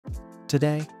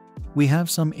Today, we have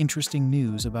some interesting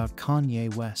news about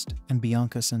Kanye West and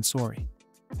Bianca Censori.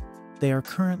 They are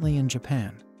currently in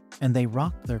Japan, and they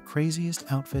rocked their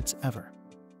craziest outfits ever.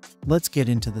 Let's get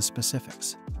into the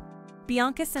specifics.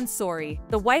 Bianca Censori,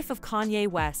 the wife of Kanye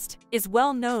West, is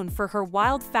well known for her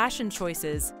wild fashion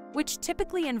choices, which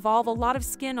typically involve a lot of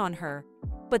skin on her.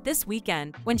 But this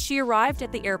weekend, when she arrived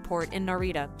at the airport in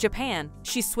Narita, Japan,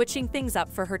 she's switching things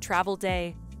up for her travel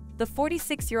day. The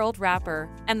 46-year-old rapper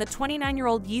and the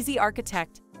 29-year-old Yeezy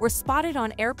architect were spotted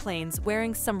on airplanes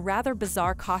wearing some rather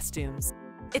bizarre costumes.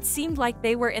 It seemed like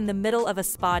they were in the middle of a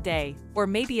spa day, or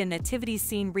maybe a nativity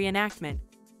scene reenactment.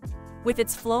 With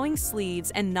its flowing sleeves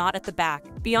and knot at the back,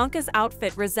 Bianca's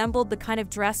outfit resembled the kind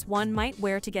of dress one might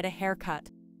wear to get a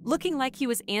haircut. Looking like he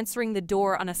was answering the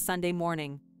door on a Sunday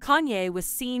morning, Kanye was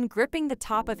seen gripping the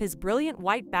top of his brilliant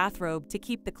white bathrobe to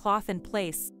keep the cloth in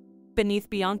place. Beneath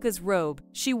Bianca's robe,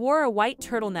 she wore a white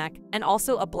turtleneck and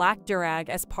also a black durag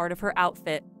as part of her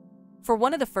outfit. For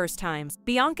one of the first times,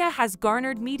 Bianca has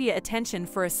garnered media attention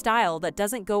for a style that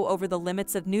doesn't go over the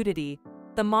limits of nudity.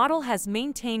 The model has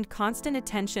maintained constant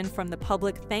attention from the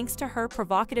public thanks to her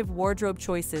provocative wardrobe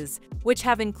choices, which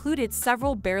have included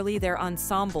several barely there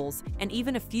ensembles and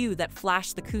even a few that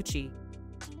flash the coochie.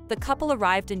 The couple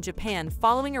arrived in Japan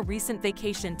following a recent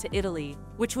vacation to Italy,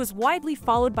 which was widely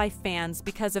followed by fans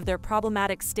because of their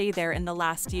problematic stay there in the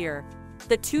last year.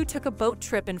 The two took a boat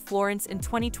trip in Florence in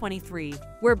 2023,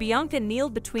 where Bianca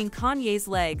kneeled between Kanye's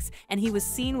legs and he was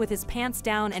seen with his pants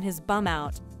down and his bum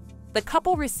out. The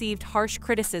couple received harsh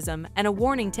criticism and a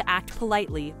warning to act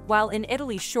politely while in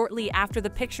Italy shortly after the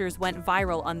pictures went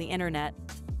viral on the internet.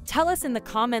 Tell us in the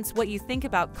comments what you think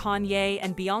about Kanye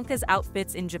and Bianca's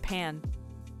outfits in Japan.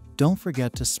 Don't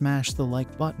forget to smash the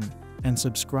like button and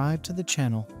subscribe to the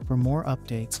channel for more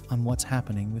updates on what's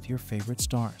happening with your favorite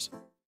stars.